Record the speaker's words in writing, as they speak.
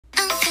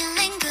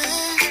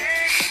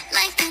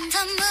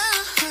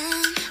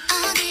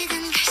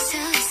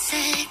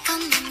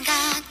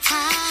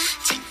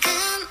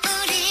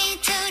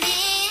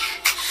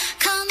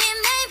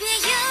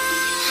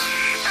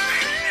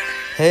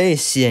Hey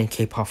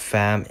CNK Pop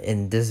fam,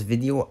 in this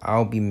video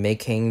I'll be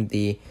making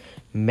the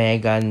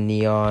Mega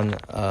Neon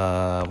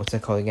what's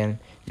it called again?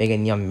 Mega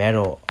Neon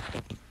Metal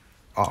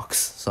Ox.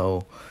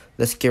 So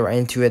let's get right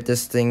into it.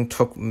 This thing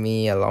took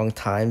me a long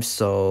time,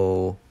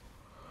 so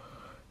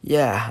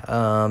yeah,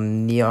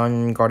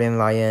 Neon Guardian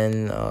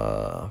Lion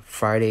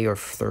Friday or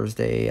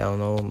Thursday, I don't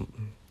know.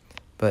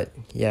 But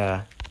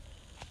yeah.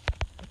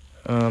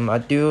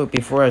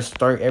 Before I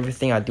start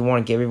everything, I do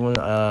want to give everyone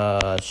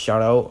a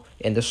shout out.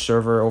 In the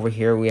server over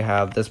here, we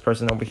have this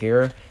person over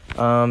here.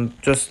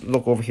 Just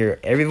look over here.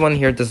 Everyone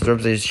here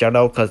deserves a shout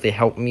out because they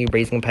helped me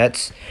raising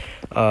pets.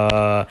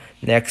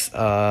 Next,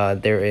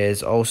 there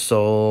is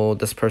also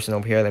this person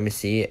over here. Let me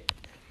see.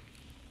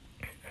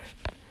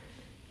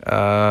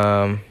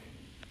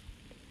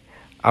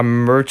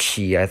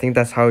 Amerchi, I think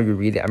that's how you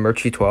read it.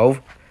 Amerchi12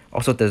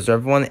 also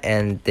deserve one,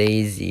 and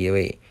Daisy,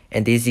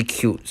 and Daisy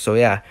Cute. So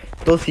yeah,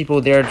 those people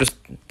there just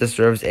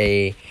deserves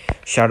a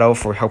shout out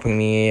for helping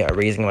me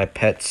raising my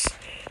pets.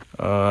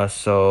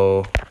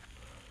 So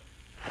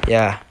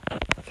yeah,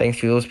 thanks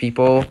to those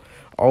people.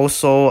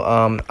 Also,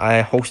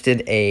 I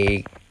hosted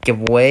a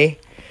giveaway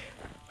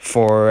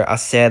for a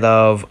set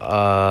of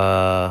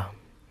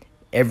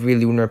every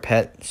lunar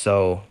pet,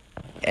 so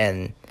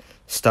and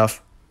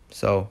stuff.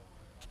 So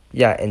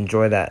yeah,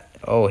 enjoy that.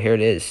 Oh, here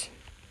it is.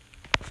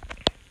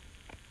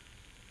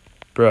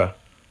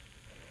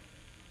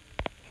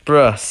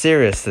 Bruh,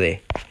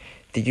 seriously,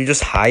 did you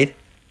just hide?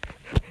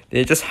 Did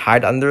it just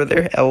hide under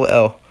there?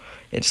 LOL.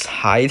 It just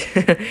hide.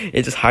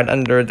 It just hide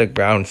under the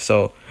ground.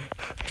 So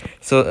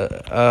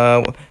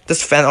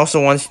this fan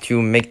also wants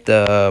to make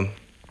the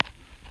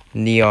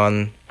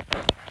neon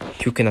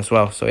toucan as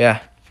well. So yeah.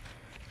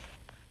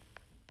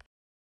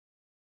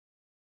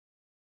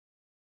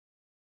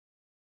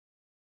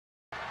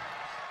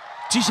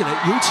 接下来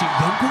有请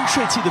阳光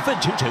帅气的范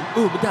丞丞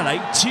为我们带来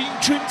青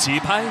春节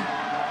拍。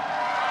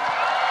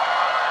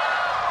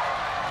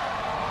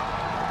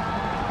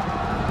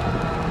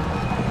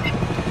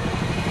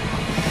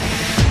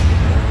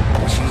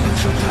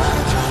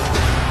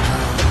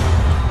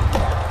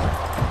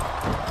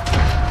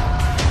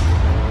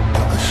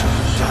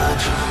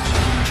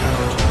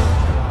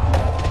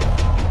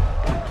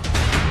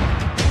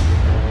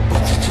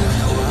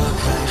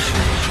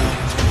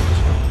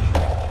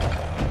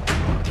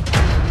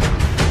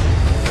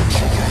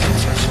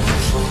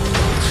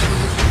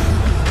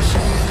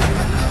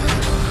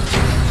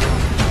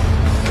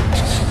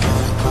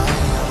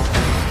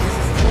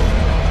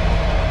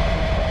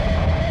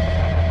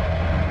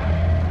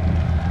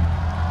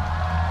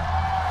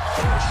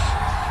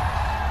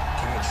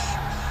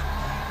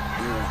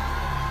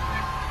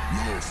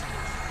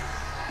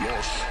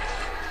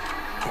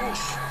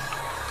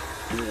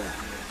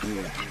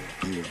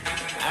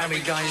 Are we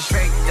going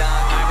straight,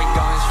 dog? Are we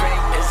going straight?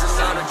 Is the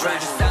sun trying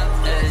to stop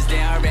us? They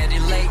already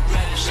late.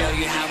 Show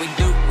you how we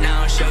do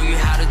now, show you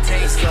how to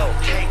taste. Go.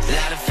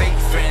 Lot of fake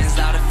friends,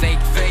 lot of fake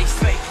face.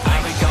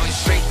 Are we going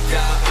straight,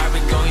 dog? Are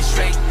we going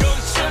straight?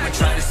 Someone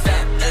trying to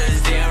stop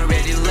us, they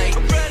already late.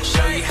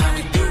 Show you how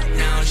we do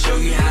now, show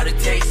you how to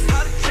taste.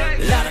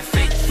 Lot of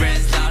fake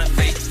friends, lot of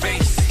fake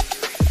face.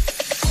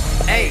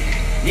 Hey.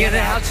 你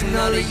的好去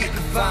哪里 ？You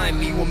can find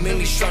me。我名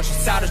利双手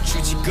撒得出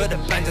几个的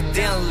半条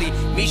电力，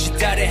迷失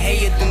在这黑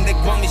夜，等待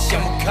光明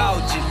向我靠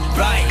近。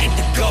Right in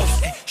the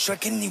ghost， 甩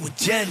开你我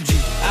坚决。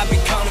I've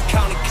been counting，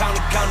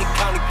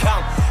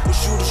我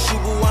数都数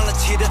不完了，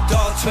气的都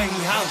要催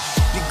你航。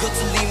你歌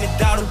词里面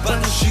大陆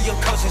版的是要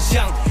靠想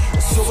象，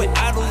所谓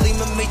爱豆里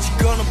面没几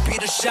个能比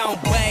得上。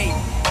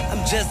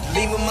Wait，I'm just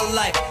living my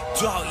life，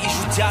 做好艺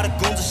术家的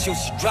工作，休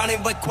息赚点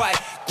外快。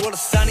 过了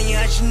3年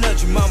还是那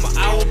句妈妈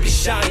爱我别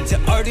上瘾，在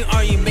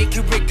2021 make it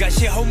right， 感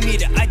谢 homie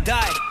的爱戴。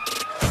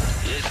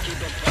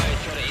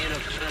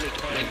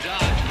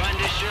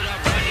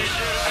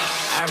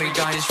Are we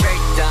going straight,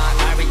 dog?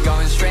 Are we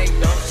going straight?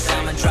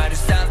 Someone try to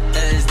stop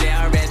us, they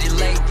already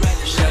late.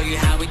 Show you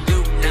how we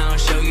do now,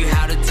 show you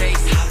how to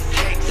taste.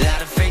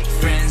 Lot of fake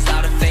friends,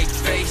 lot of fake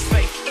face.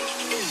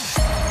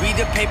 Read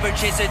the paper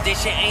chaser， 这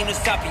些 ain't no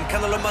stopping。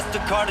看到了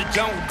Mastercard 的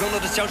账户，更多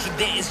的销售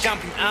电影商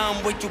品。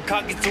I'm way too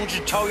cocky， 总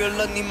之超越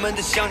了你们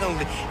的想象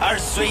力。20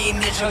岁一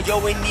年少，有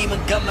为你们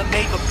根本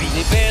没法比。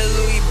你被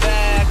路易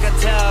back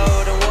头，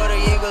但我的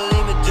衣柜里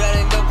面决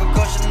定都不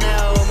够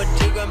Chanel。我们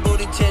只管不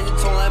停前进，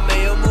从来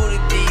没有目的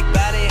地。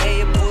白天黑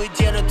夜不会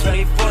间断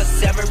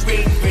，24/7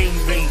 ring ring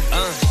ring。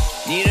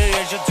你的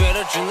人生最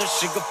多只能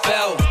是个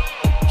fail。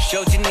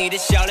 收起你的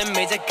笑脸，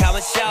没在开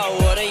玩笑。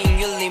我的音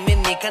乐里面，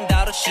你看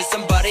到的是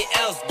somebody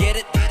else。Get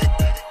it？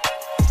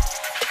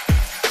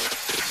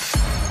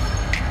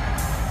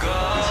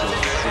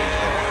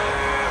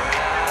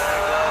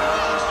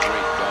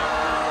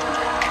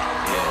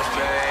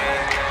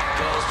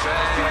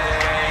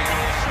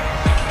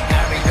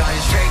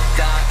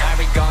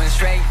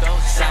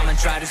 Someone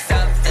try to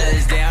stop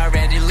us, they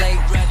already late.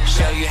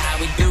 Show you how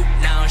we do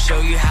now,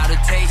 show you how to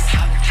taste.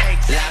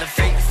 Lot of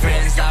fake